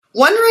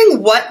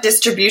Wondering what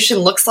distribution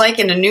looks like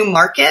in a new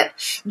market?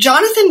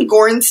 Jonathan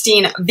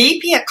Gorenstein,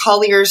 VP at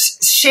Colliers,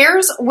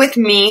 shares with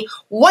me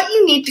what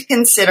you need to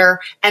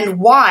consider and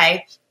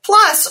why,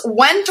 plus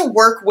when to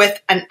work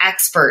with an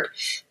expert.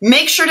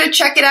 Make sure to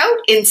check it out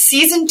in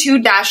Season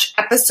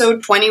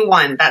 2-Episode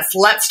 21. That's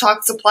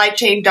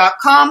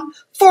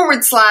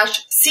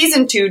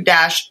letstalksupplychain.com/Season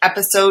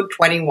 2-Episode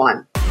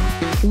 21.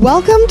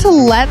 Welcome to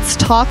Let's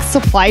Talk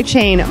Supply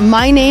Chain.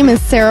 My name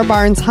is Sarah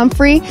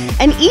Barnes-Humphrey,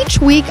 and each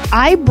week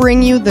I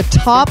bring you the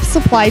top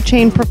supply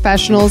chain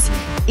professionals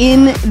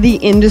in the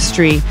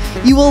industry.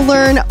 You will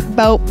learn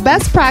about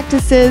best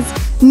practices,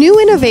 new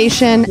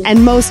innovation,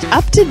 and most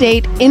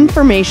up-to-date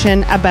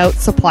information about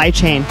supply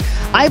chain.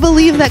 I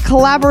believe that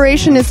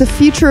collaboration is the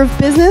future of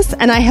business,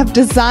 and I have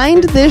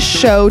designed this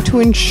show to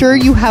ensure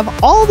you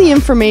have all the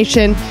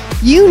information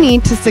you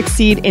need to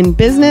succeed in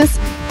business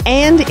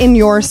and in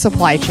your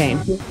supply chain.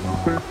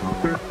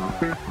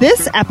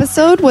 This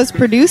episode was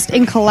produced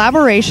in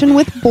collaboration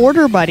with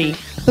Border Buddy,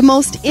 the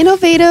most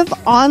innovative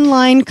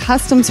online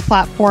customs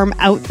platform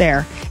out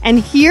there. And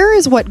here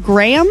is what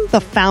Graham,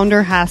 the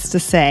founder, has to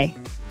say.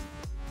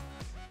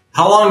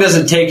 How long does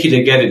it take you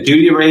to get a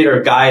duty rate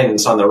or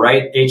guidance on the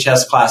right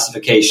HS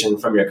classification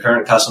from your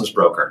current customs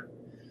broker?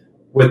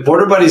 With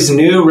Border Buddy's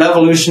new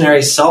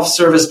revolutionary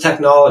self-service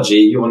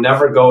technology, you will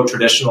never go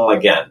traditional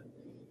again.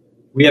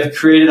 We have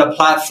created a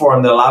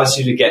platform that allows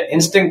you to get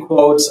instant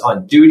quotes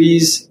on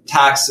duties,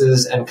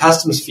 taxes, and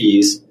customs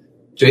fees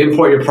to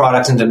import your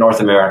products into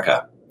North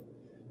America.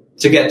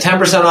 To get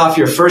 10% off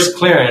your first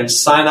clearance,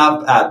 sign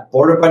up at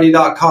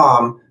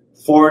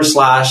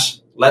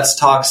BorderBuddy.com/Let's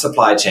Talk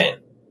Supply Chain.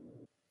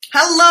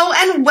 Hello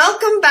and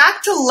welcome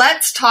back to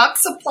Let's Talk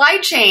Supply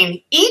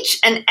Chain. Each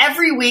and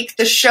every week,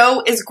 the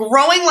show is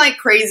growing like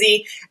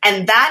crazy,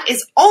 and that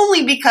is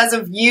only because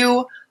of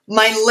you,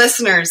 my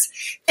listeners.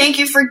 Thank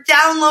you for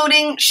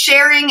downloading,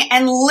 sharing,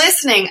 and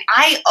listening.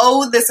 I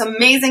owe this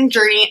amazing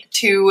journey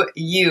to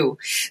you.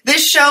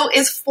 This show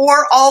is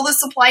for all the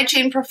supply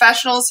chain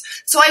professionals,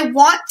 so I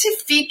want to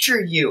feature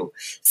you.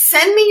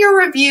 Send me your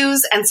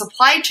reviews and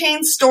supply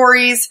chain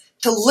stories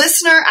to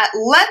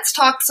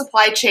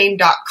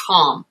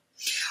listener@letstalksupplychain.com.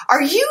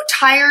 Are you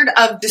tired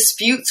of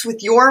disputes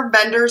with your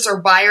vendors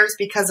or buyers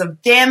because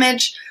of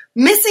damage,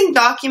 missing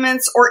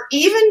documents, or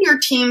even your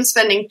team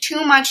spending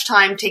too much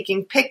time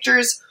taking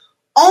pictures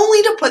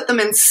only to put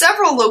them in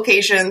several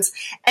locations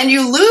and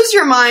you lose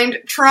your mind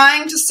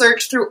trying to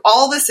search through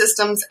all the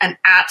systems and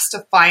apps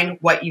to find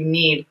what you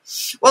need?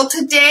 Well,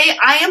 today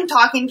I am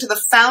talking to the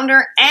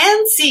founder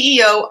and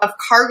CEO of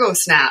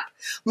CargoSnap,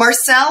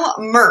 Marcel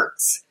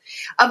Merks,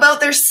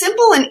 about their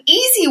simple and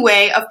easy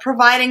way of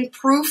providing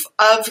proof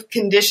of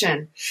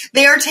condition.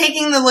 They are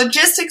taking the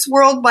logistics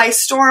world by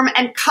storm,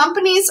 and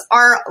companies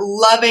are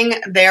loving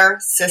their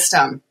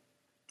system.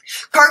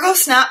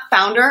 CargoSnap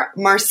founder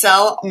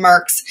Marcel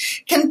Merks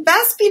can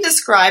best be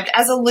described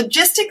as a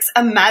logistics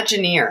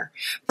Imagineer,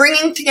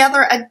 bringing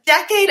together a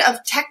decade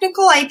of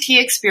technical IT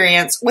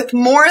experience with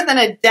more than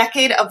a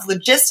decade of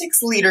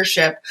logistics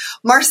leadership.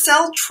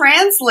 Marcel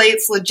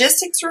translates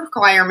logistics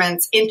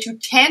requirements into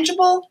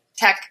tangible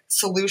tech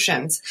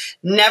solutions,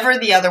 never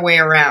the other way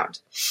around.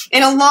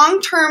 In a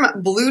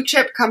long-term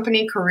blue-chip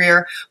company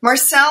career,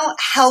 Marcel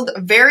held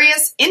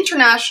various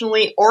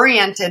internationally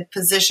oriented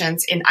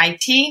positions in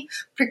IT,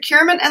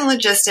 procurement, and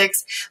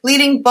logistics,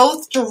 leading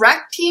both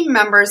direct team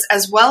members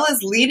as well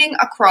as leading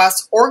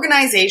across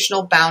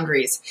organizational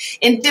boundaries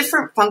in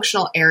different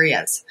functional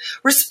areas.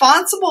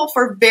 Responsible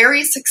for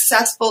very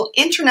successful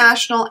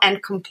international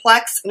and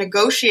complex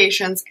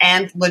negotiations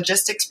and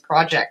logistics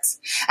projects.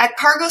 At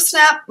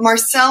CargoSnap,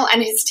 Marcel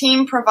and his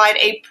team provide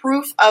a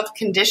proof of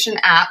condition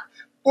app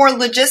for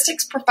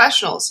logistics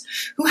professionals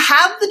who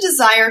have the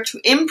desire to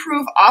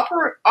improve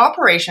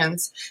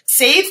operations,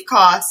 save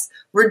costs,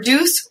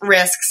 reduce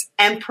risks,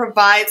 and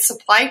provide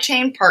supply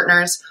chain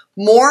partners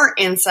more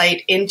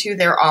insight into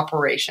their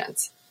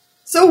operations.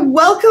 So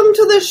welcome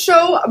to the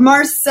show,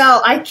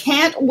 Marcel. I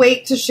can't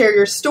wait to share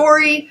your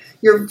story,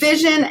 your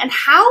vision, and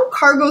how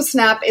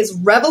CargoSnap is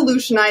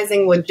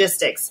revolutionizing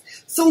logistics.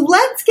 So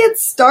let's get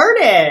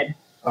started.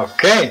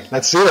 Okay,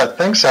 let's do that.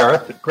 Thanks,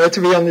 Sarah. Great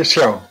to be on this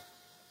show.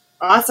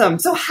 Awesome.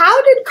 So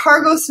how did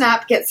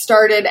CargoSnap get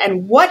started,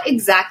 and what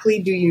exactly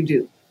do you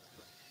do?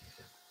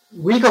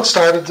 We got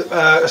started,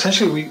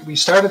 essentially we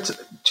started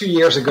 2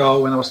 years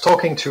ago when I was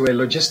talking to a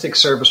logistics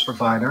service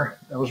provider.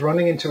 I was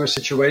running into a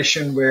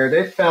situation where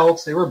they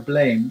felt they were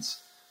blamed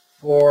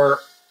for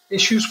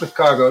issues with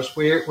cargoes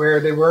where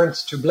they weren't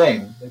to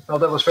blame. They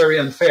felt that was very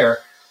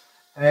unfair.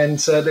 And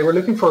they were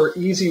looking for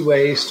easy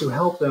ways to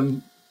help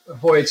them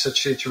avoid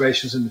such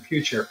situations in the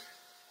future.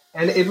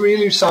 And it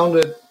really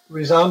resounded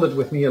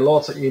with me a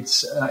lot.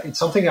 It's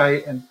something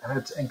I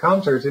had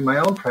encountered in my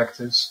own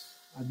practice.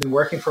 I've been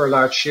working for a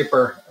large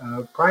shipper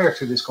prior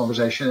to this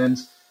conversation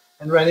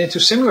and ran into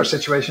similar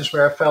situations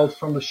where I felt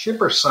from the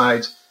shipper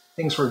side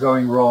things were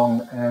going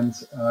wrong and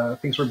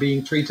things were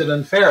being treated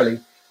unfairly.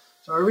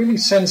 So I really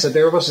sensed that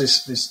there was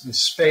this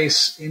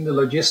space in the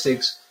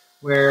logistics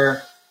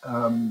where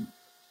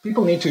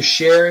people need to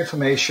share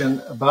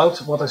information about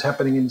what is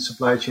happening in the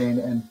supply chain,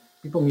 and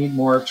people need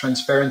more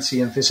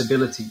transparency and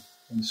visibility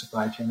in the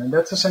supply chain. And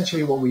that's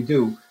essentially what we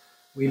do.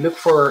 We look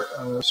for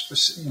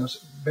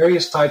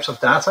various types of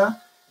data,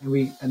 and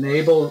we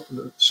enable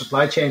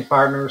supply chain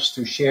partners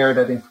to share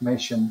that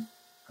information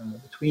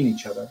between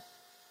each other.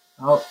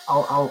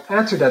 I'll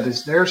add to that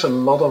is there's a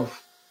lot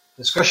of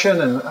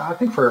discussion, and I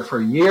think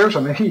for years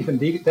or maybe even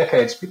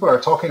decades, people are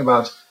talking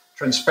about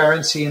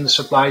transparency in the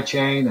supply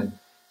chain and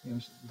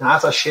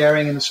data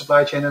sharing in the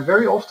supply chain. And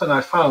very often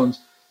I found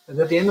that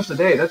at the end of the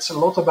day, that's a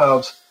lot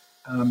about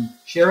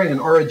sharing an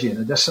origin,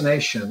 a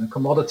destination, a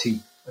commodity,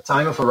 a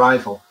time of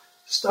arrival,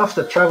 stuff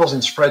that travels in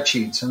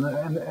spreadsheets.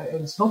 And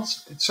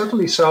it's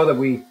certainly so that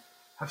we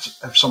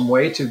have some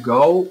way to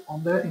go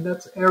in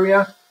that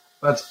area,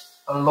 but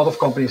a lot of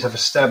companies have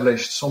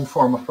established some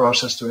form of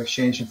process to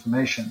exchange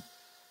information.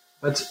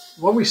 But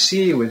what we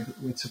see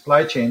with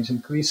supply chains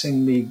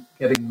increasingly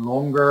getting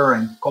longer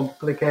and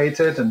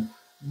complicated, and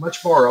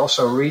much more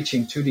also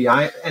reaching to the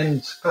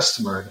end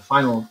customer, the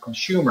final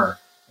consumer.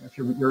 If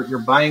you're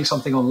buying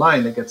something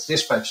online that gets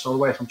dispatched all the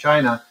way from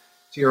China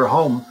to your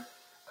home,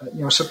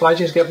 supply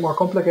chains get more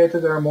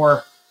complicated. There are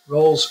more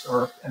roles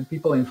and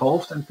people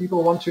involved, and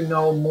people want to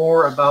know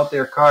more about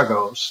their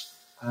cargoes,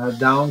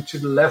 down to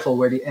the level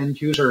where the end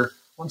user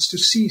wants to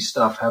see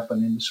stuff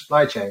happen in the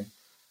supply chain.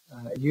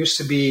 It used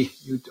to be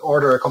you'd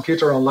order a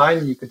computer online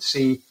and you could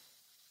see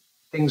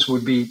things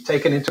would be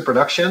taken into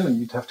production, and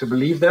you'd have to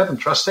believe that and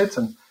trust it.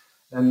 And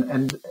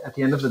at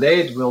the end of the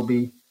day, it will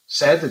be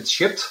said it's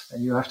shipped,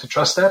 and you have to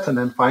trust that. And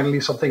then finally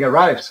something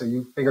arrives, so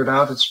you figured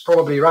out it's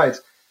probably right.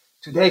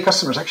 Today,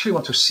 customers actually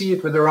want to see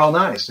it with their own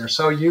eyes. They're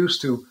so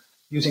used to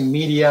using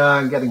media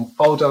and getting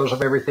photos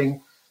of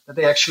everything that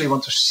they actually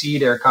want to see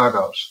their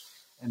cargoes.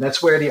 And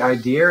that's where the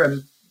idea,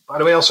 and by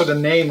the way, also the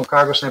name of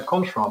CargoSnap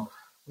comes from.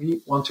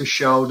 We want to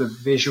show the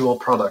visual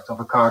product of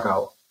a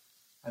cargo.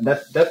 And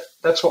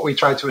that's what we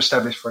try to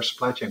establish for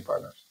supply chain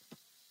partners.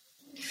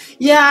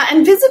 Yeah,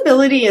 and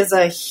visibility is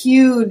a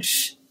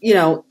huge,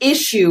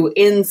 issue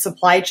in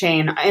supply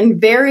chain in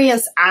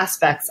various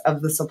aspects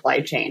of the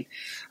supply chain.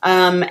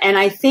 And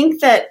I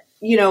think that,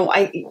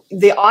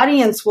 the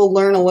audience will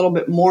learn a little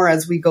bit more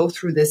as we go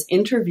through this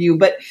interview,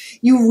 but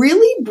you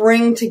really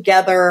bring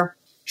together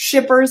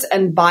shippers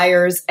and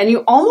buyers, and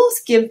you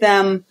almost give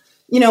them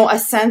a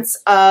sense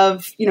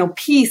of,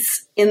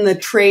 peace in the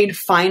trade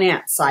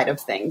finance side of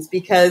things,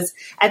 because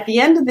at the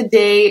end of the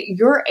day,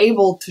 you're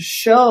able to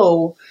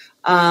show,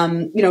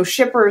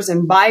 shippers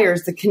and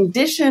buyers the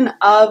condition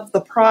of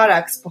the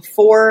products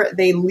before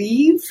they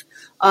leave,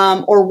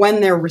 or when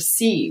they're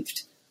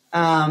received.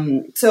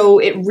 So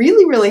it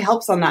really, really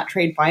helps on that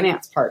trade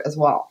finance part as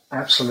well.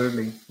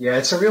 Absolutely. Yeah,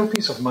 it's a real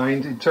peace of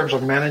mind in terms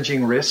of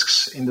managing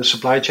risks in the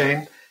supply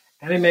chain,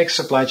 and it makes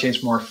supply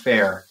chains more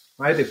fair,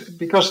 right?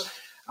 Because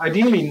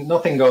ideally,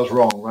 nothing goes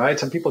wrong,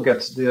 right? And people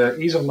get the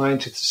ease of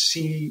mind to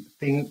see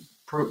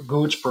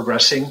goods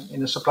progressing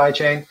in the supply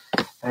chain,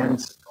 and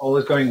all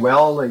is going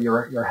well.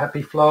 Your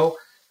happy flow.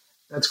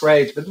 That's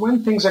great. But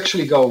when things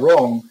actually go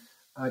wrong,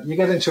 you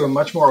get into a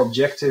much more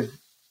objective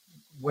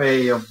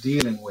way of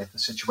dealing with the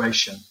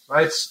situation,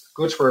 right?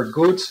 Goods were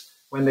good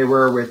when they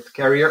were with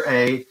carrier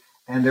A,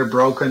 and they're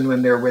broken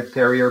when they're with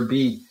carrier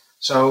B.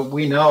 So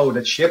we know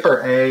that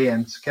shipper A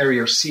and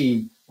carrier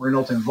C were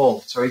not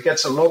involved. So it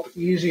gets a lot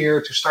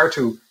easier to start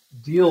to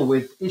deal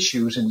with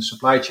issues in the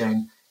supply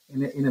chain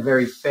in a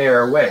very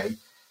fair way.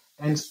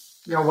 And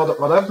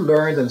what I've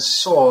learned and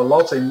saw a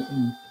lot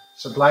in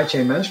supply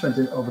chain management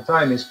over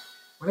time is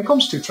when it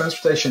comes to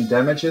transportation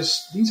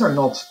damages, these are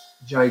not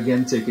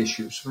gigantic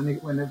issues. When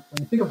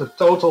you think of the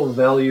total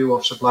value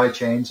of supply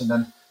chains and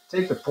then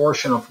take the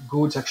portion of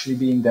goods actually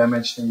being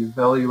damaged and you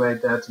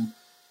evaluate that, and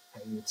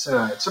it's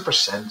a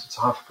percent, it's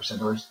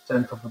 0.5% or it's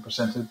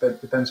 0.1%.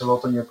 It depends a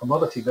lot on your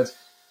commodity. But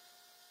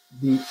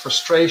the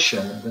frustration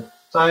and the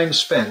time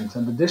spent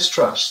and the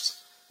distrust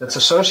that's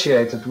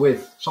associated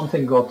with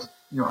something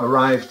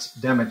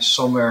arrived damaged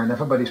somewhere, and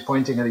everybody's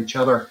pointing at each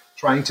other,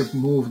 trying to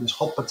move this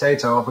hot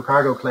potato of a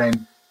cargo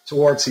claim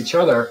towards each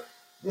other.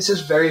 This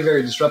is very,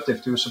 very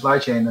disruptive to a supply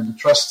chain and the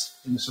trust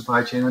in the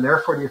supply chain, and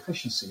therefore the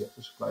efficiency of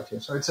the supply chain.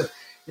 So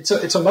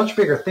it's a much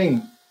bigger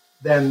thing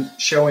than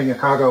showing a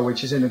cargo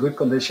which is in a good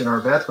condition or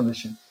a bad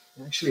condition.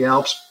 It actually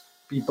helps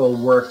people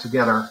work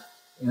together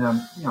in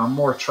a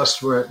more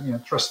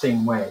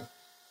trusting way.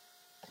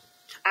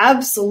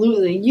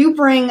 Absolutely. You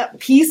bring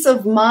peace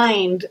of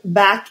mind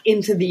back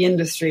into the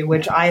industry,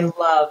 which I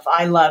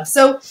love.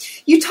 So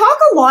you talk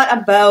a lot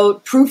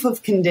about proof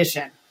of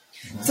condition.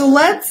 Mm-hmm. So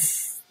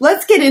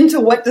let's get into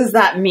what does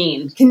that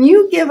mean. Can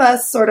you give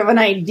us sort of an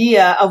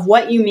idea of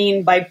what you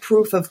mean by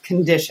proof of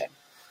condition?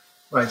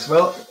 Right.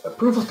 Well, a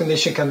proof of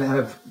condition can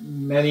have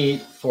many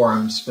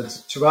forms,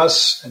 but to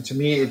us and to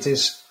me, it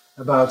is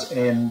about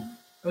an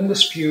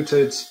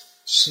undisputed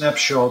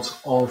snapshot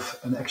of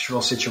an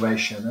actual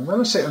situation. And when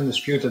I say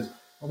undisputed,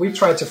 what we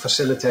try to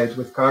facilitate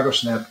with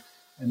CargoSnap,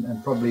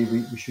 and probably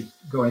we should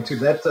go into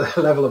that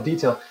level of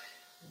detail,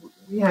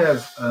 we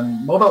have a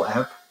mobile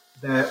app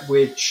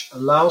which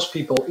allows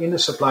people in the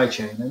supply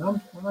chain, and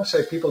when I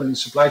say people in the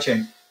supply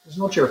chain, it's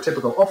not your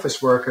typical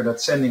office worker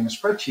that's sending a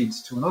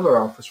spreadsheet to another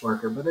office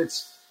worker, but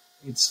it's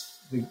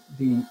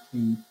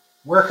the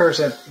workers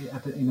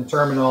in a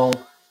terminal,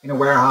 in a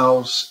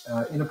warehouse,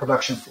 on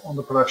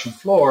the production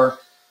floor,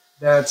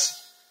 that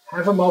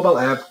have a mobile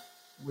app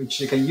which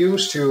they can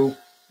use to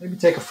maybe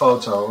take a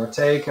photo or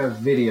take a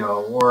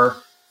video or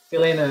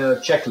fill in a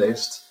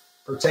checklist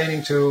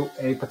pertaining to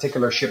a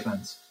particular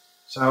shipment.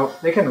 So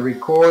they can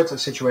record a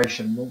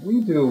situation. What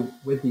we do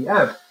with the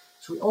app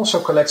is we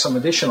also collect some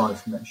additional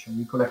information.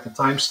 We collect a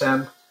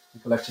timestamp,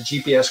 we collect a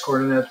GPS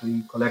coordinate,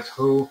 we collect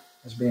who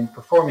has been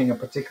performing a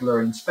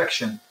particular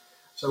inspection.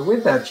 So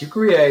with that, you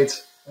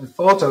create a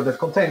photo that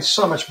contains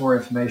so much more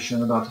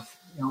information about,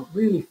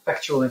 really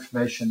factual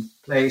information,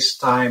 place,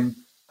 time,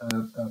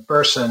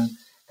 person.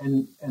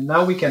 And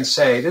now we can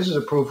say, this is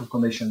a proof of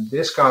condition.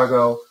 This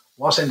cargo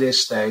was in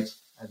this state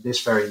at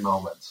this very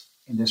moment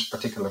in this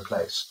particular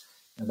place.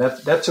 And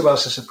that to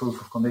us is a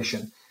proof of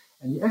condition.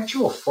 And the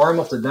actual form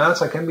of the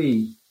data can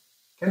be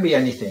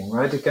anything,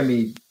 right? It can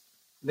be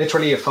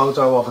literally a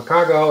photo of a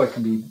cargo. It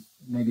can be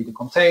maybe the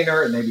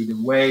container, it may be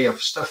the way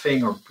of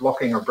stuffing or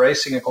blocking or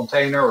bracing a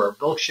container or a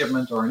bulk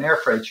shipment or an air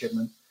freight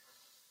shipment.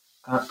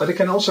 But it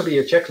can also be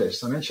a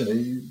checklist. I mentioned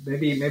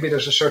it. Maybe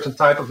there's a certain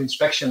type of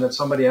inspection that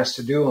somebody has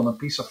to do on a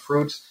piece of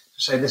fruit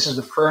to say this is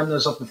the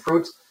firmness of the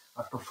fruit.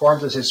 I've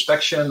performed this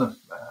inspection.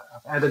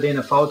 I've added in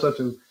a photo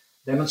to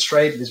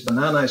demonstrate this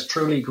banana is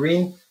truly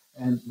green.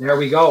 And there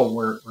we go.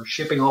 We're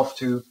shipping off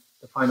to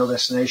the final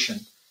destination.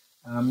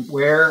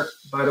 Where,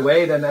 by the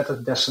way, then at the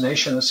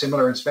destination, a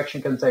similar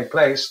inspection can take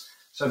place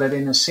so that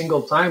in a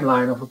single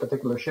timeline of a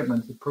particular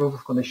shipment, the proof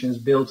of condition is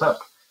built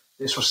up.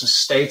 This was the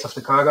state of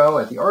the cargo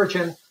at the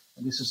origin,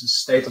 and this is the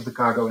state of the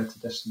cargo at the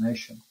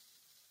destination.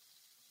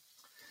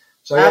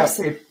 So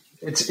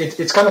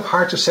it's kind of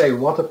hard to say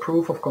what a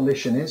proof of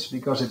condition is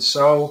because it's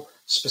so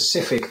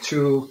specific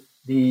to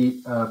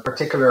the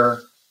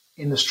particular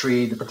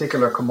industry, the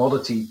particular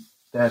commodity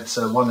that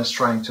one is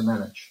trying to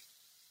manage.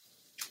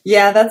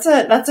 Yeah, that's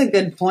a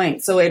good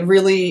point. So it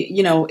really,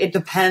 it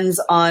depends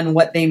on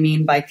what they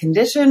mean by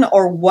condition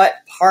or what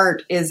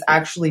part is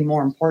actually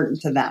more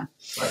important to them.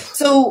 Right.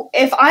 So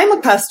if I'm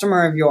a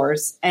customer of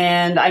yours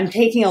and I'm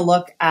taking a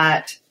look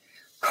at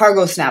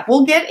CargoSnap,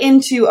 we'll get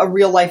into a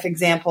real life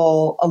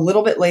example a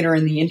little bit later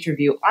in the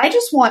interview. I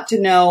just want to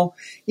know,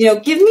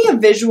 give me a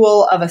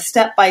visual of a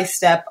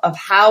step-by-step of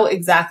how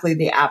exactly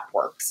the app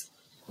works.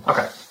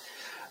 Okay.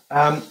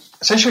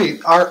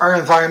 Essentially, our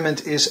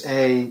environment is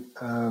a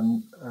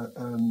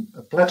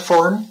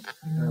platform,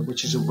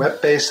 which is a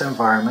web-based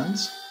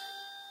environment,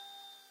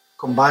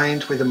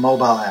 combined with a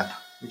mobile app,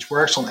 which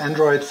works on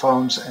Android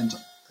phones and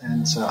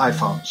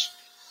iPhones.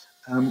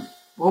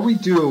 What we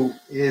do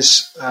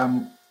is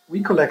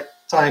we collect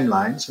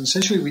timelines, and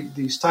essentially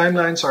these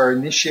timelines are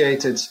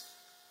initiated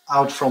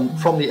out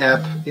from the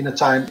app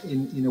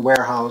in a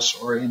warehouse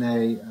or in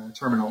a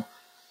terminal.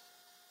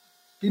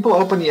 People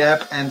open the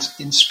app and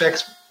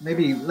inspect.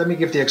 Maybe let me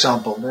give the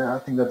example. I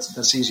think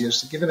that's easiest.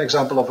 To give an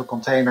example of a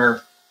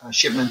container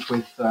shipment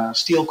with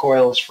steel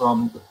coils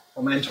from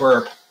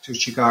Antwerp to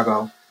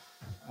Chicago.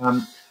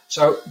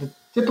 So the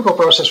typical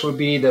process would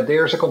be that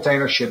there's a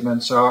container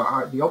shipment.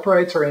 So the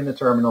operator in the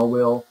terminal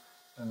will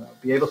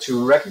be able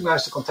to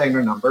recognize the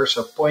container number.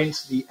 So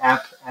point the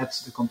app at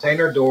the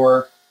container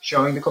door,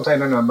 showing the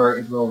container number.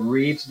 It will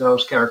read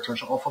those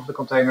characters off of the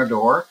container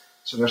door.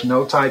 So there's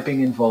no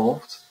typing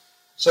involved.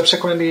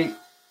 Subsequently,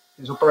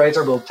 this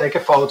operator will take a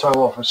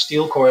photo of a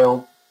steel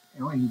coil,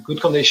 in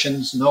good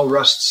conditions, no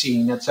rust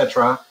seen,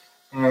 etc.,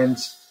 and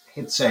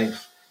hit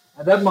save.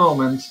 At that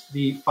moment,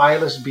 the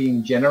file is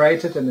being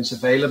generated and is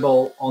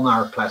available on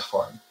our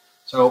platform.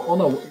 So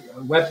on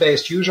a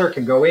web-based user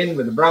can go in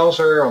with a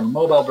browser, on a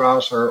mobile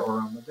browser, or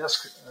on the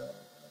desk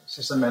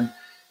system and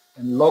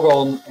log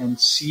on and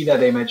see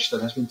that image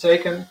that has been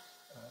taken.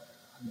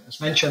 As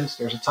mentioned,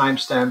 there's a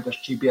timestamp, there's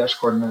GPS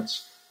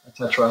coordinates,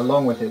 etc.,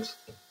 along with it.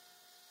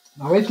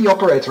 Now, if the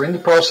operator in the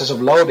process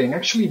of loading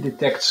actually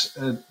detects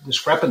a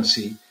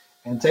discrepancy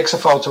and takes a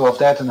photo of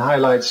that and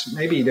highlights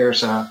maybe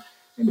there's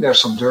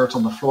some dirt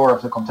on the floor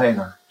of the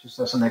container, just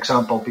as an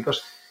example,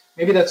 because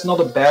maybe that's not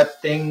a bad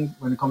thing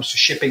when it comes to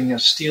shipping a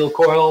steel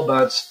coil,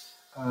 but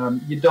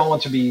you don't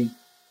want to be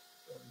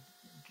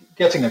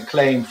getting a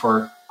claim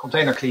for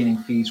container cleaning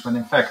fees when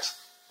in fact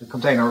the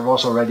container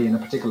was already in a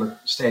particular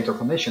state or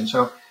condition.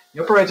 So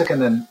the operator can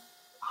then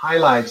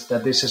highlight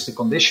that this is the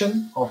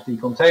condition of the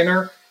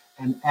container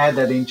and add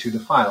that into the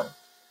file.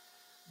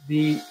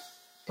 The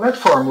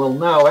platform will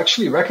now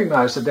actually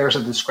recognize that there's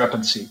a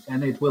discrepancy,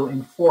 and it will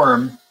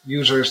inform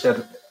users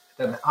that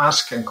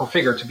ask and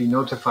configure to be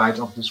notified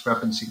of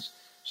discrepancies.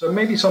 So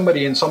maybe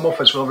somebody in some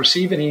office will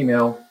receive an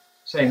email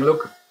saying,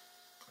 look,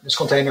 this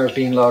container is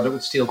being loaded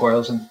with steel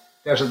coils and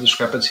there's a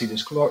discrepancy,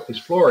 this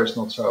floor is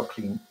not so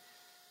clean.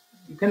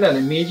 You can then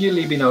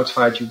immediately be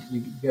notified, you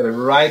get it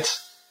right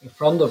in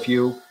front of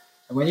you.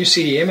 And when you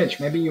see the image,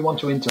 maybe you want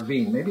to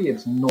intervene. Maybe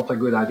it's not a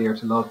good idea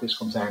to load this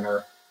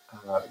container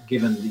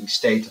given the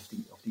state of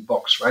the empty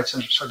box, right?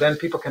 So then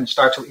people can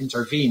start to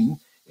intervene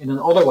in an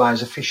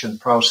otherwise efficient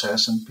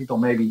process, and people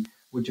maybe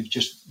would have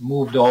just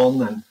moved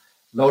on and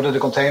loaded the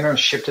container and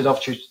shipped it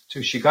off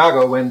to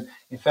Chicago, when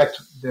in fact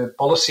the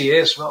policy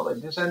is, well,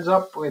 this ends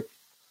up with,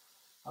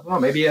 I don't know,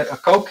 maybe a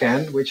Coke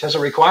can, which has a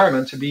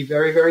requirement to be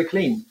very, very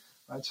clean,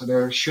 right? So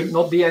there should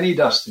not be any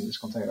dust in this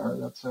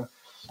container.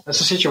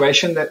 That's a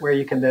situation where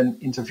you can then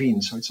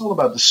intervene. So it's all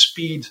about the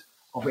speed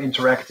of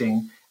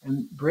interacting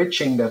and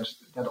bridging that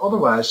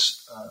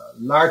otherwise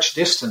large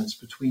distance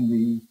between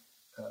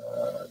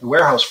the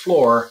warehouse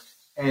floor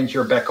and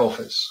your back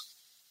office.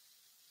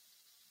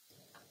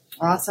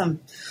 Awesome.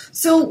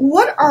 So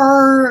what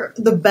are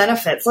the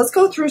benefits? Let's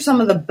go through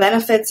some of the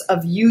benefits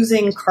of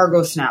using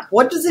CargoSnap.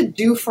 What does it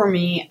do for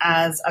me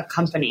as a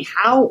company?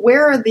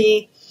 Where are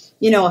the,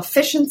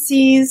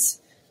 efficiencies?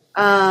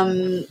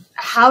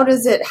 How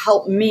does it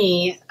help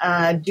me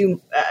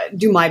do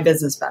my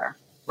business better?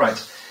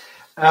 Right.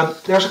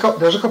 There's a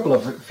couple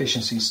of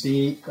efficiencies.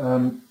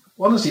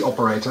 One is the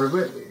operator.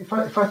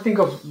 If I think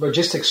of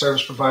logistics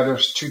service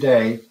providers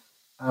today,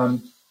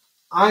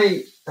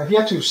 I have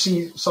yet to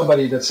see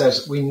somebody that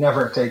says we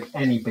never take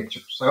any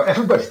pictures. So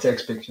everybody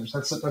takes pictures.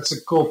 That's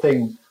a cool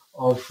thing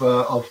of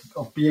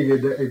being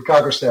in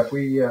CargoSnap.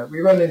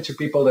 We run into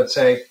people that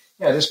say,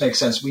 yeah, this makes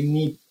sense. We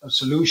need a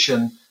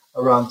solution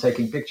around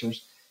taking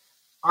pictures.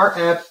 Our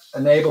app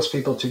enables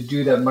people to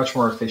do that much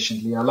more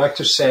efficiently. I like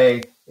to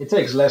say it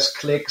takes less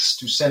clicks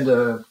to send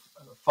a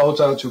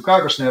photo to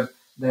CargoSnap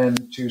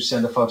than to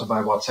send a photo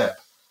by WhatsApp.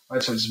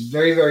 Right? So it's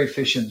very, very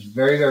efficient,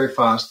 very, very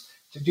fast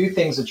to do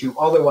things that you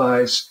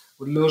otherwise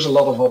would lose a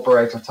lot of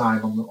operator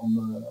time in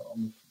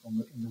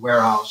the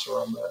warehouse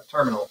or on the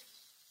terminal.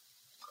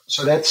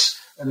 So that's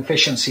an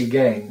efficiency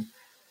gain.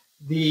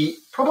 The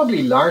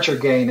probably larger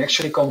gain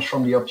actually comes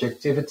from the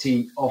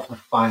objectivity of the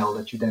file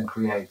that you then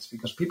create,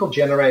 because people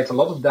generate a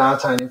lot of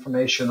data and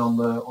information on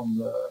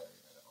the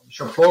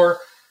shop floor,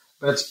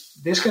 but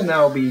this can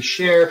now be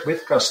shared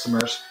with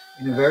customers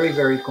in a very,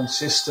 very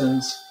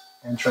consistent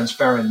and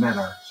transparent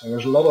manner. So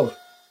there's a lot of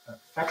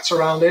facts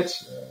around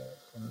it.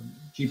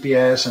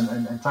 GPS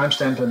and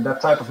timestamp and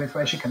that type of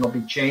information cannot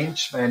be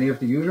changed by any of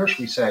the users.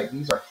 We say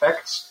these are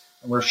facts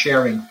and we're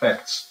sharing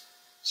facts.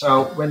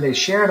 So when they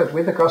share that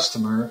with the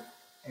customer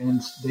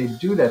and they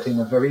do that in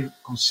a very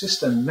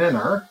consistent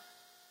manner,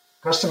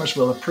 customers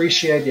will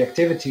appreciate the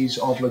activities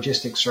of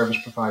logistics service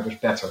providers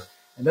better.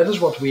 And that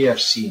is what we have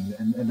seen.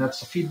 And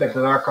that's the feedback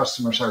that our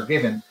customers are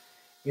given,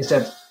 is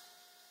that,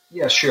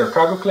 yeah, sure,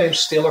 cargo claims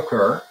still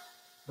occur,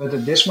 but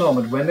at this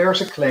moment, when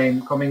there's a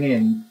claim coming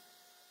in,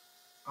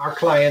 our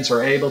clients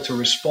are able to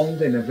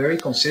respond in a very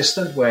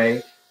consistent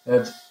way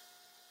that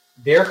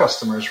their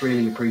customers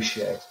really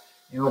appreciate.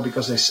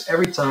 Because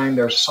every time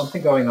there's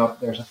something going up,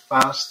 there's a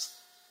fast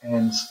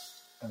and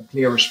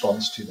clear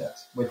response to that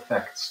with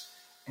facts.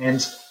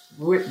 And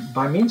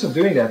by means of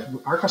doing that,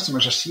 our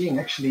customers are seeing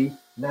actually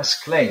less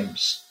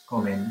claims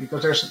come in,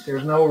 because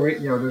there's no,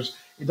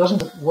 it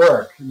doesn't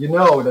work.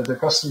 That the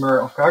customer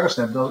of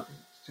CargoSnap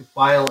to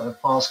file a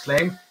false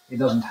claim, it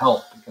doesn't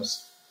help,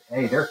 because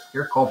hey,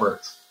 they're covered.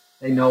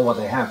 They know what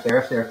they have. They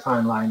have their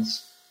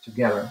timelines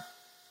together.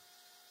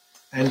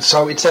 And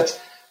so it's that,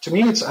 to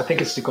me, I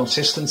think it's the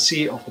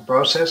consistency of the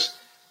process,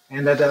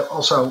 and that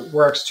also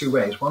works two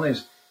ways. One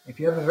is, if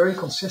you have a very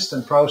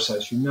consistent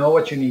process, you know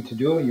what you need to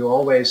do. You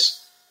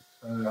always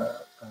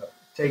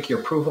take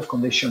your proof of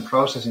condition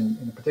process in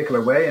a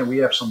particular way, and we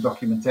have some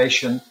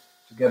documentation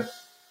to get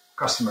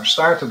customers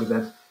started with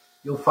that.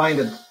 You'll find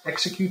that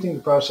executing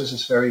the process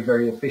is very,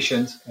 very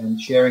efficient, and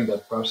sharing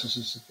that process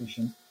is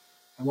efficient.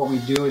 And what we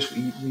do is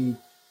we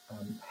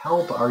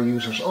help our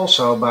users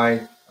also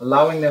by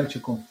allowing them to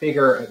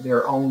configure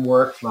their own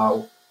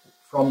workflow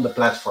from the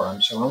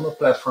platform. So on the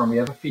platform, we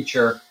have a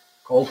feature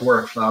called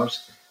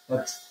Workflows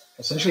that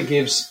essentially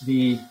gives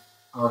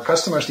our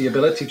customers the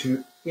ability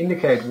to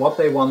indicate what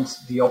they want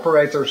the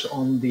operators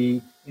in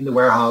the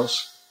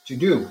warehouse to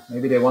do.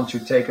 Maybe they want to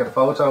take a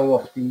photo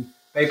of the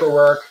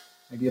paperwork,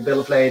 maybe a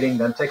bill of lading,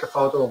 then take a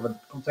photo of a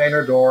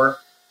container door,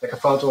 take a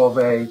photo of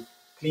a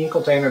clean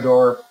container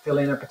door, fill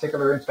in a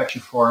particular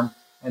inspection form,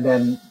 and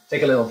then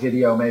take a little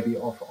video maybe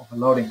of a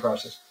loading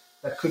process.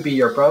 That could be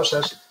your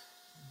process.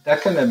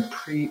 That can then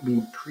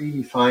be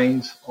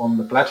predefined on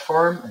the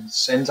platform and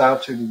sent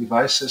out to the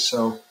devices.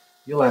 So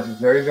you'll have a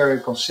very, very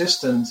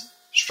consistent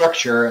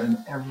structure, and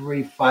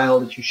every file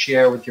that you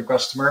share with your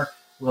customer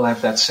will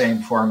have that same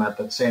format,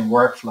 that same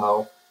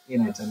workflow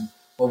in it. And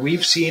what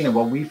we've seen and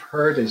what we've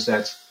heard is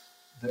that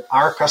the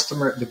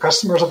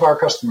customers of our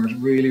customers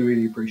really,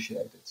 really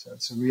appreciate it. So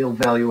it's a real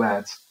value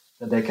add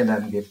that they can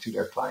then give to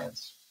their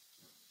clients.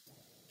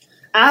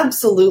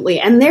 Absolutely.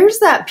 And there's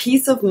that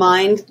peace of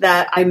mind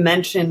that I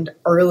mentioned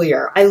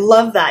earlier. I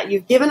love that.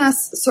 You've given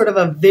us sort of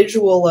a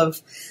visual of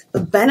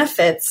the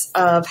benefits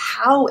of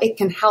how it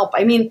can help.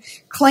 I mean,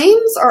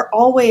 claims are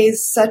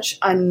always such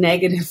a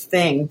negative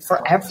thing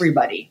for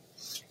everybody.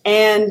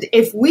 And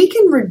if we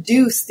can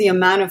reduce the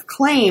amount of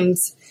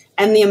claims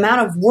and the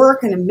amount of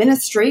work and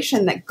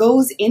administration that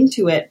goes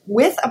into it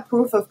with a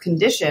proof of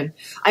condition,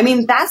 I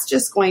mean, that's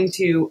just going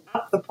to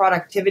up the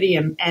productivity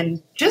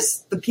and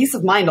just the peace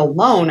of mind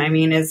alone, I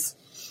mean, is,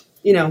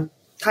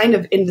 kind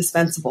of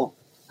indispensable.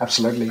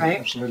 Absolutely. Right?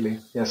 Absolutely.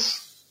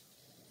 Yes.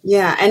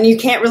 Yeah. And you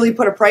can't really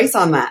put a price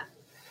on that.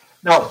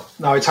 No,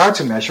 it's hard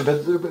to measure,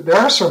 but there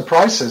are some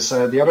prices.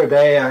 The other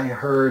day I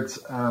heard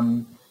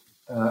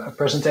a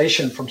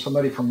presentation from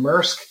somebody from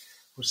Maersk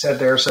who said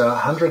there's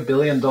 $100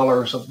 billion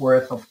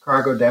worth of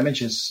cargo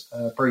damages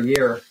per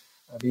year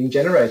being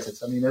generated.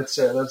 I mean, that's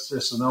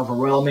just an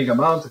overwhelming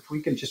amount. If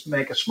we can just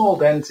make a small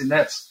dent in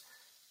that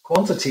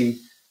quantity,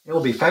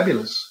 it'll be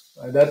fabulous.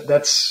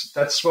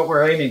 That's what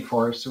we're aiming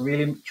for, is to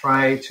really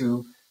try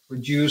to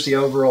reduce the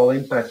overall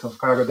impact of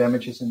cargo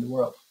damages in the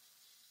world.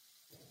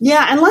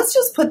 Yeah, and let's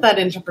just put that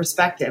into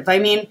perspective. I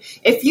mean,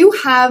 if you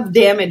have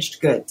damaged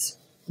goods,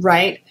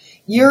 right,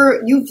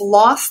 you've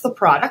lost the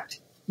product,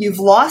 you've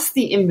lost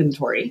the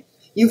inventory,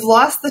 you've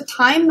lost the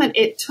time that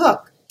it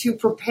took to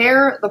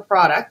prepare the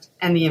product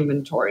and the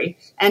inventory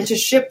and to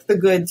ship the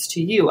goods to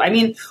you. I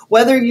mean,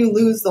 whether you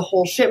lose the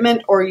whole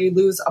shipment or you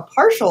lose a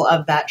partial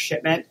of that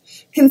shipment,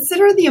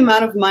 consider the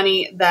amount of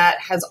money that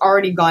has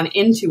already gone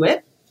into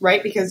it,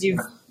 right, because you've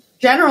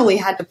generally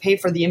had to pay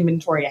for the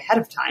inventory ahead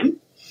of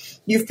time.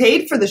 You've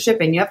paid for the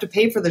shipping. You have to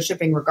pay for the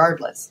shipping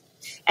regardless.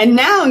 And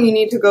now you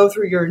need to go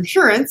through your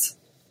insurance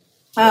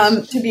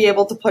to be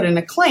able to put in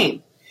a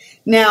claim.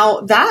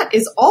 Now, that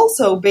is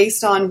also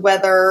based on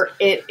whether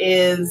it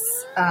is,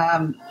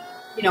 a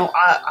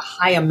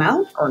high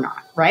amount or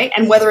not, right?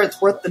 And whether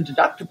it's worth the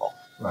deductible.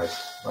 Right.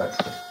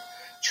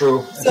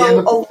 True. So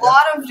a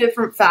lot of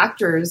different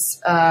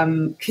factors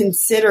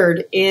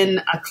considered in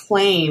a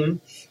claim,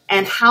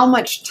 and how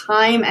much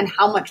time and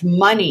how much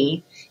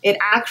money it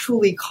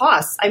actually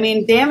costs. I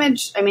mean,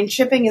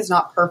 shipping is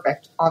not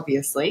perfect,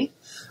 obviously.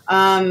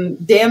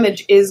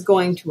 Damage is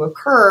going to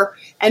occur.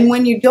 And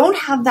when you don't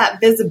have that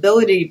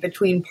visibility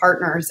between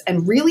partners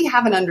and really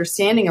have an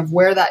understanding of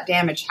where that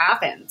damage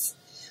happens,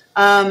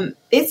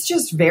 it's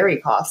just very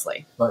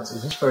costly. But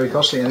it is very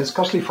costly, and it's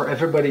costly for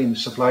everybody in the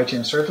supply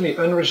chain. Certainly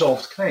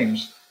unresolved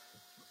claims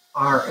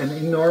are an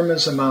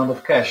enormous amount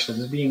of cash that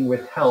is being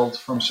withheld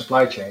from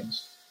supply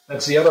chains.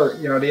 That's the other,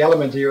 the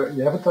element you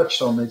haven't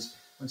touched on. It's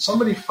when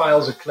somebody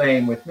files a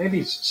claim with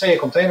maybe, say, a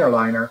container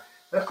liner,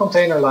 that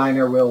container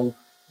liner will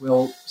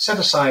set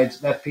aside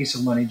that piece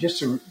of money just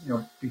to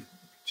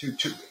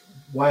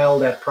while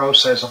that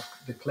process of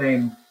the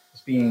claim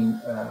is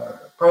being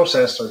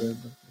processed, or the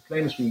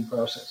claim is being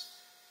processed.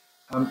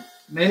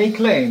 Many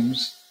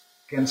claims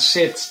can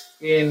sit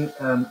in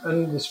an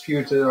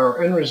undisputed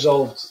or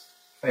unresolved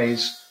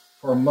phase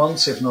for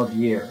months, if not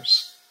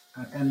years.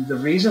 And the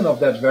reason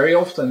of that very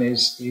often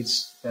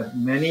is that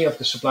many of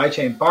the supply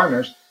chain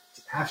partners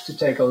have to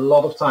take a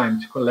lot of time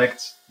to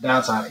collect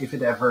data if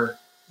it ever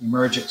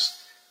emerges.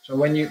 So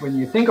when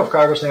you think of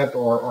CargoSnap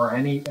or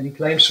any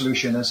claim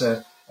solution as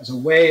a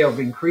way of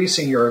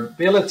increasing your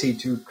ability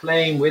to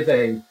claim with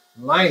a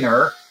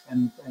liner,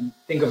 and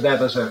think of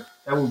that as that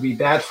would be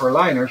bad for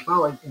liners,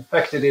 well, in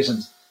fact it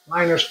isn't.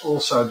 Liners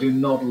also do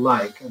not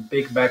like a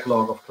big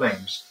backlog of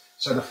claims.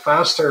 So the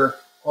faster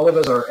all of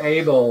us are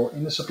able,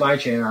 in the supply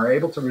chain, are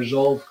able to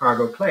resolve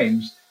cargo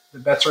claims, the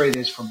better it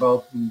is for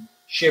both the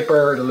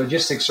shipper, the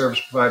logistics service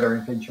provider,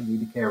 and eventually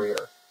the carrier.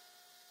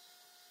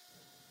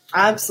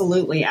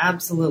 Absolutely.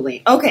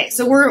 Okay,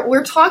 so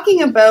we're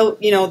talking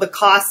about, the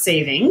cost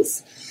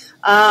savings.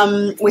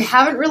 We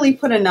haven't really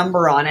put a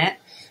number on it.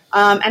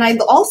 And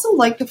I'd also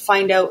like to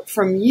find out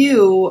from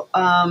you,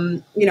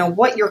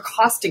 what your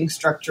costing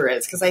structure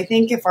is, because I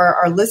think if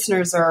our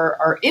listeners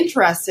are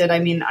interested, I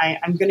mean,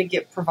 I'm going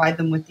to provide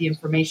them with the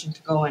information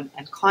to go and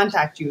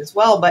contact you as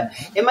well. But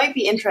it might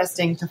be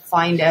interesting to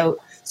find out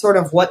sort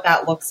of what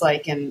that looks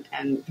like, and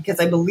because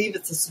I believe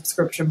it's a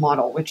subscription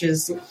model, which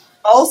is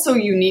also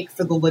unique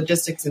for the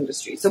logistics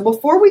industry. So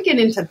before we get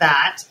into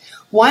that,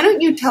 why don't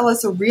you tell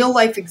us a real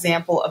life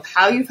example of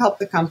how you've helped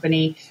the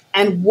company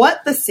and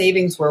what the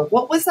savings were?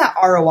 What was that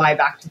ROI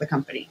back to the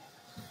company?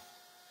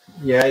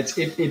 Yeah,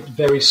 it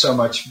varies so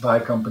much by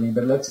company,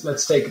 but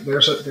let's take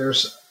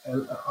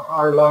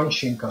our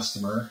launching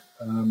customer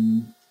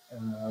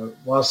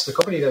was the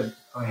company that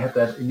I had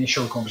that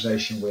initial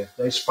conversation with.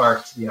 They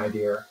sparked the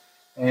idea,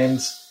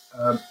 and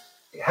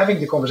having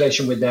the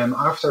conversation with them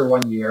after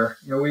 1 year,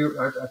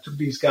 I took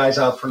these guys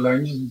out for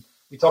lunch, and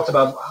we talked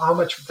about how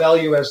much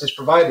value has this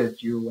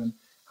provided you, and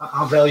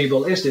how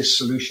valuable is this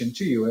solution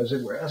to you as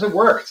it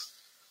worked.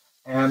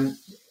 And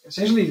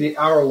essentially the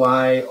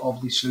ROI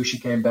of the solution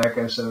came back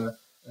as a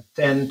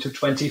 10 to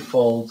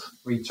 20-fold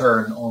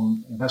return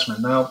on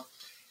investment. Now,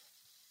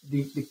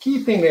 the key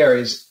thing there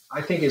is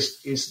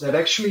that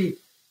actually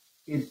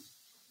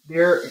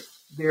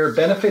their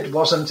benefit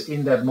wasn't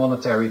in that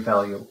monetary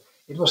value.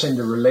 It was in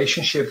the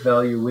relationship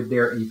value with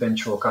their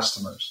eventual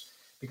customers.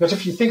 Because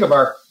if you think of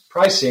our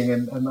pricing,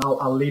 and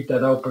I'll leave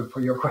that open for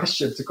your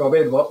question to come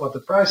in, what the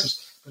price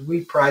is, but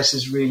we price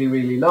is really,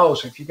 really low.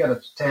 So if you get a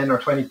 10 or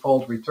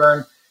 20-fold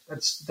return,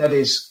 that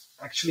is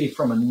actually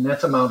from a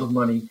net amount of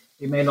money.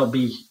 It may not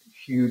be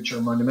huge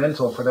or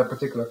monumental for that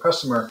particular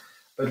customer.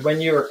 But when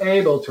you're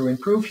able to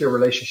improve your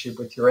relationship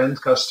with your end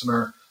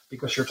customer,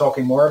 because you're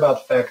talking more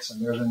about facts and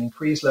there's an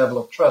increased level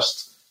of trust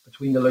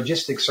between the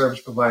logistics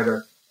service provider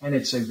and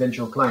its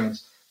eventual clients,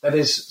 that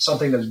is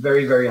something that's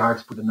very, very hard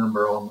to put a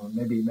number on, or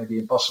maybe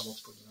impossible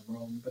to put a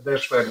number on, but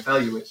that's where the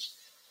value is.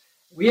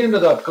 We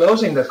ended up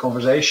closing that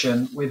conversation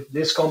with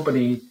this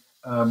company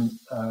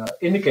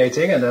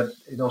indicating, and that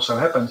it also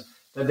happened,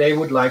 that they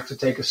would like to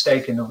take a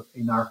stake in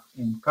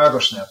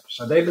CargoSnap.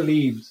 So they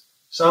believed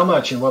so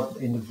much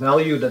in the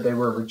value that they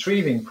were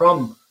retrieving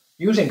from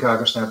using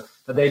CargoSnap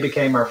that they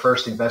became our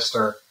first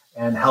investor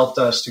and helped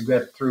us to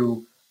get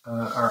through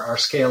our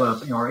scale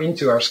up, or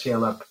into our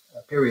scale up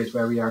period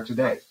where we are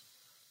today.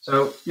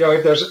 So,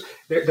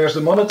 if there's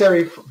the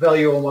monetary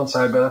value on one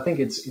side, but I think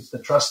it's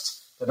the trust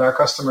that our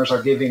customers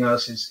are giving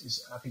us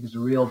is I think is the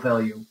real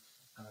value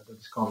that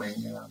is coming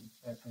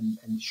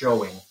and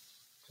showing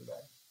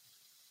today.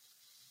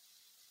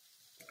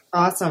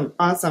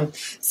 Awesome.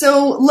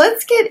 So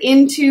let's get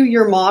into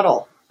your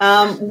model.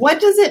 What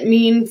does it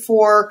mean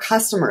for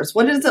customers?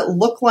 What does it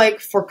look like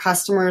for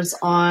customers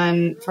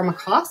from a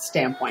cost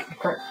standpoint?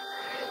 Okay.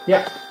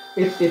 Yeah,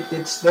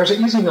 there's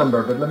an easy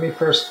number, but let me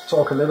first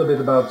talk a little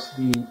bit about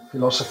the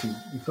philosophy.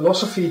 The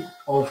philosophy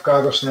of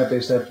CargoSnap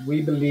is that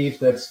we believe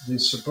that the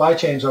supply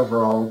chains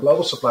overall,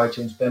 global supply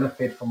chains,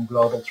 benefit from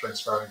global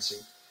transparency.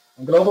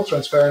 And global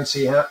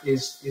transparency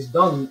is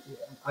done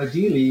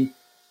ideally,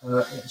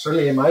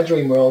 certainly in my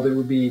dream world, it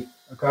would be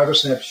a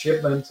CargoSnap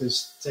shipment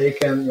is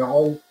taken,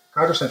 all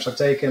CargoSnaps are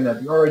taken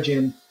at the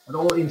origin and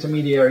all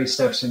intermediary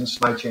steps in the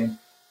supply chain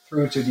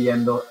through to the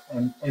end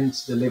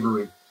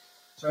delivery.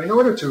 So in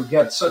order to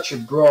get such a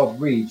broad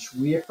reach,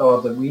 we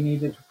thought that we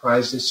needed to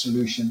price this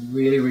solution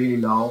really, really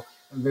low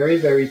and very,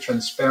 very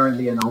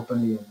transparently and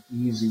openly and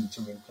easy to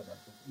implement,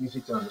 easy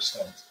to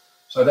understand.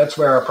 So that's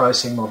where our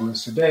pricing model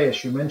is today.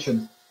 As you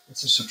mentioned,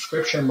 it's a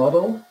subscription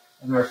model,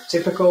 and our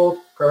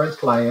typical current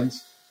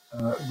client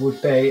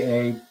would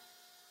pay a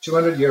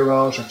 200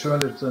 euros or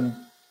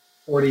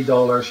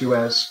 $240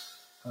 US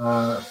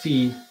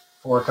fee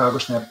for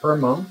CargoSnap per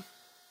month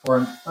for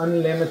an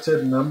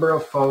unlimited number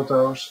of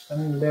photos,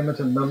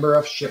 unlimited number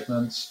of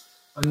shipments,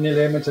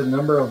 unlimited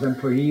number of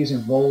employees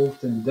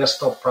involved in the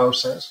desktop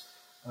process.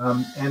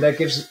 And that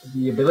gives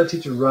the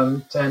ability to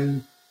run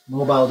 10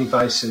 mobile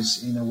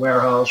devices in a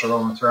warehouse or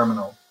on a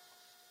terminal.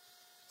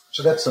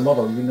 So that's the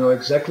model. You know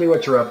exactly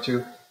what you're up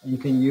to, and you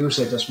can use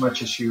it as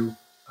much as you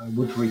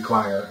would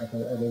require at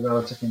a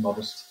relatively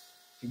modest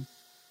fee.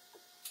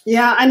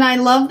 Yeah, and I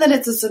love that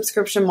it's a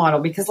subscription model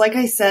because, like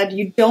I said,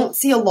 you don't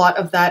see a lot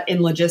of that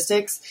in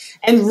logistics.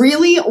 And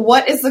really,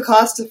 what is the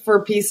cost for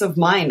peace of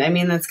mind? I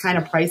mean, that's kind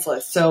of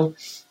priceless. So,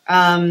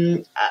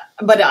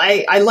 but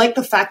I like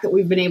the fact that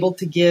we've been able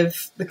to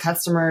give the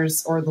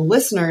customers or the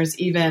listeners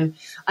even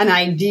an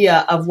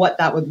idea of what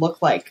that would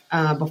look like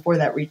before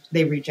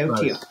they reach out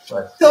to you.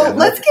 Right. So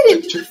let's get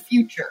into the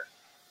future.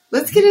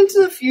 Let's get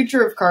into the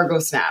future of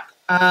CargoSnap.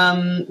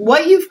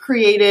 What you've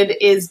created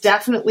is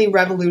definitely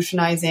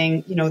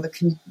revolutionizing,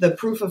 the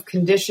proof of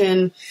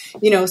condition,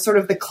 sort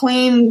of the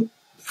claim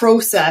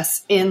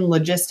process in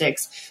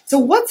logistics. So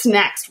what's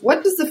next?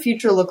 What does the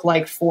future look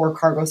like for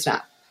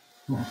CargoSnap?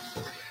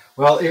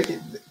 Well,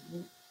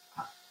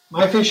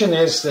 my vision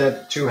is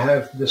that to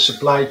have the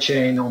supply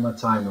chain on a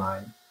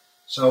timeline.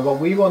 So what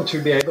we want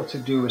to be able to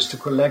do is to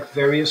collect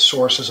various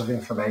sources of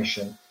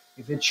information.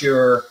 If it's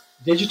your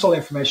digital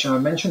information I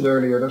mentioned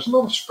earlier, there's a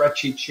lot of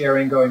spreadsheet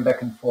sharing going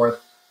back and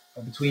forth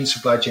between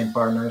supply chain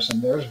partners,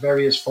 and there's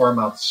various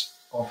formats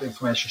of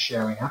information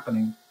sharing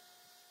happening.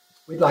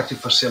 We'd like to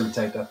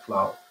facilitate that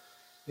flow.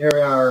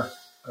 There are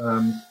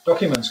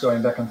documents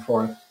going back and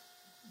forth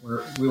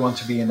where we want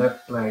to be in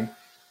that play.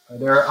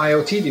 There are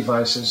IoT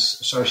devices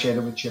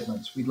associated with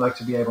shipments. We'd like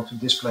to be able to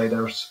display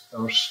those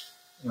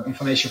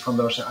information from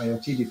those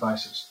IoT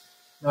devices.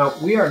 Now,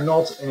 we are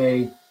not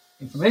a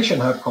information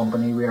hub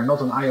company. We are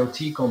not an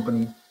IoT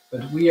company,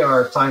 but we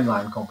are a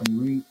timeline company.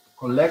 We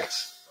collect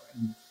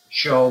and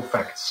show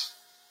facts.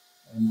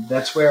 And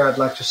that's where I'd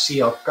like to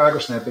see our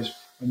CargoSnap is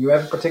when you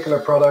have a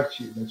particular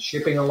product that's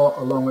shipping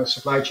along a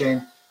supply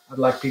chain, I'd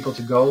like people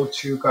to go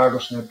to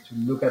CargoSnap to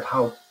look at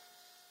how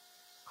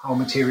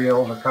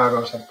materials or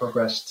cargoes have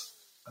progressed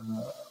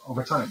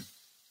over time.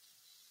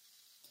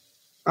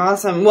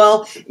 Awesome.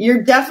 Well,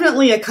 you're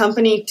definitely a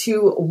company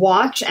to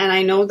watch, and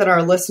I know that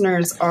our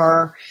listeners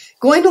are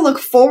going to look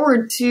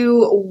forward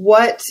to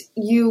what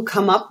you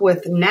come up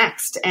with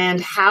next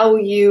and how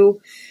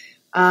you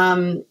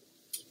integrate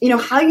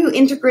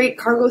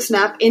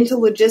CargoSnap into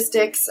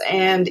logistics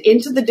and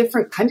into the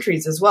different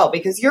countries as well,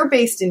 because you're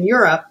based in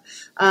Europe,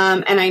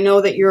 and I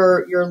know that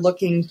you're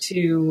looking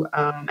to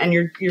and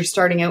you're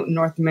starting out in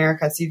North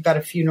America, so you've got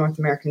a few North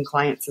American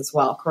clients as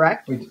well,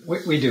 correct?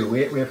 We do.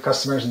 We have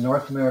customers in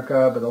North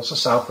America, but also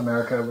South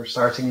America. We're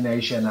starting in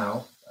Asia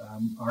now.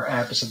 Our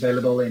app is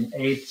available in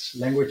 8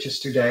 languages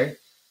today,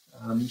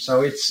 so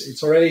we're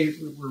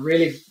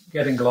really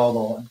getting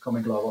global and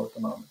coming global at the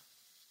moment.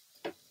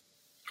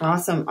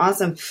 Awesome.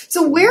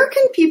 So where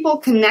can people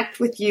connect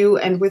with you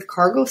and with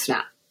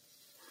CargoSnap?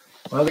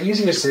 Well, the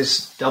easiest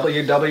is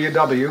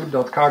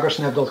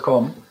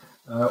www.cargosnap.com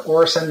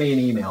or send me an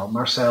email,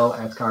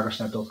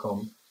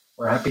 marcel@cargosnap.com.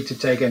 We're happy to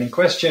take any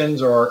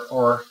questions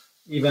or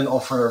even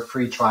offer a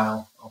free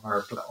trial on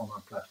our platform.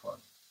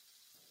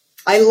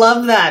 I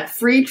love that.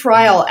 Free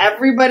trial.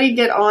 Everybody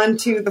get on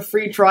to the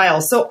free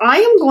trial. So I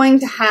am going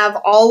to have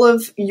all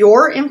of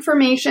your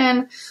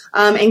information,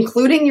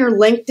 including your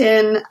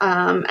LinkedIn,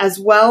 as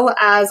well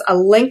as a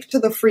link to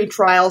the free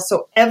trial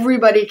so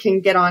everybody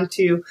can get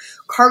onto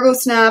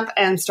CargoSnap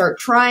and start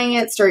trying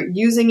it, start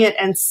using it,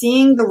 and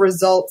seeing the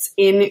results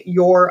in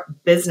your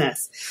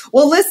business.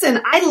 Well,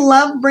 listen, I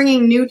love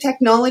bringing new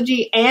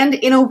technology and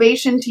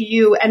innovation to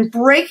you and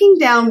breaking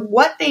down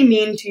what they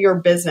mean to your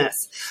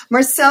business.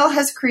 Marcel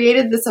has created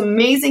this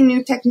amazing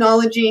new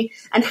technology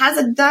and has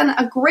done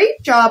a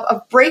great job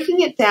of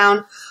breaking it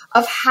down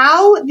of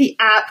how the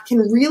app can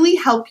really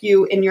help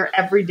you in your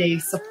everyday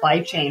supply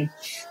chain.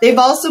 They've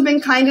also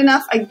been kind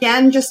enough,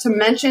 again, just to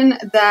mention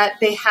that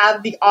they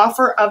have the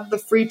offer of the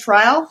free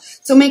trial.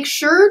 So make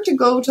sure to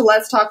go to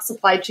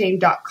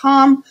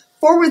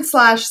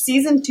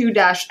letstalksupplychain.com/season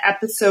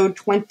 2-episode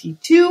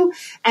 22.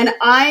 And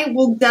I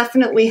will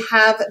definitely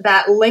have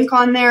that link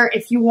on there.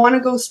 If you want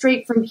to go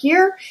straight from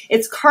here,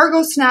 it's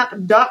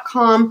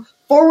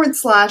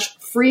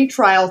cargosnap.com/free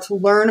trial to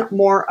learn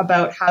more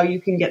about how you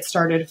can get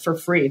started for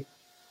free.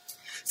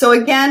 So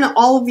again,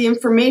 all of the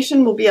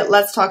information will be at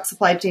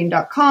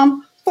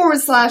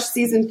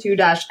letstalksupplychain.com/season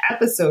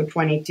 2-episode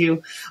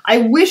 22. I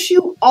wish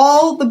you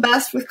all the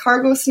best with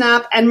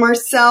CargoSnap. And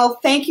Marcel,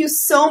 thank you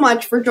so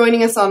much for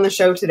joining us on the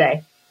show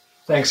today.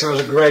 Thanks. It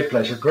was a great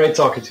pleasure. Great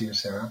talking to you,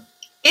 Sarah.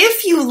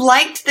 If you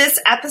liked this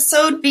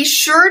episode, be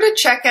sure to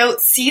check out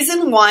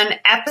Season 1,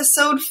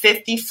 Episode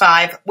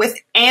 55 with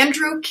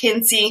Andrew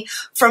Kinsey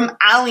from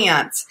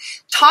Allianz,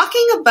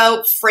 talking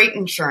about freight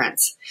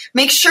insurance.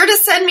 Make sure to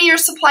send me your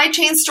supply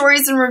chain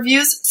stories and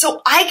reviews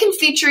so I can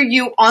feature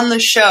you on the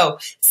show.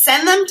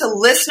 Send them to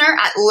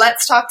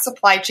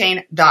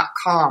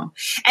listener@letstalksupplychain.com.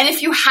 And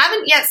if you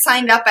haven't yet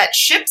signed up at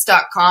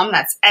ships.com,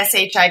 that's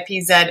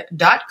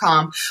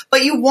SHIPZ.com,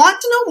 but you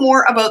want to know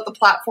more about the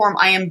platform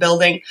I am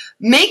building,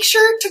 make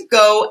sure to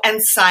go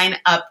and sign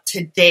up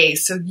today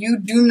so you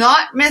do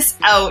not miss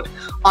out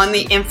on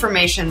the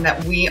information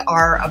that we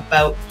are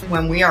about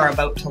when we are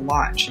about to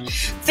launch.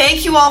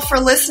 Thank you all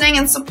for listening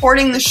and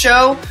supporting the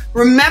show.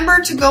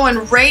 Remember to go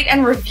and rate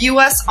and review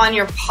us on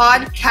your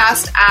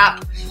podcast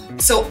app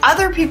so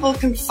other people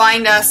can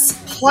find us,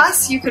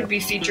 plus you could be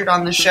featured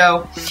on the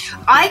show.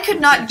 I could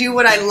not do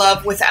what I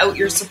love without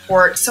your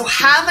support, so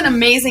have an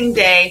amazing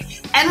day.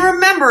 And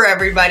remember,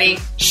 everybody,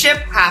 ship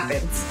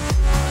happens.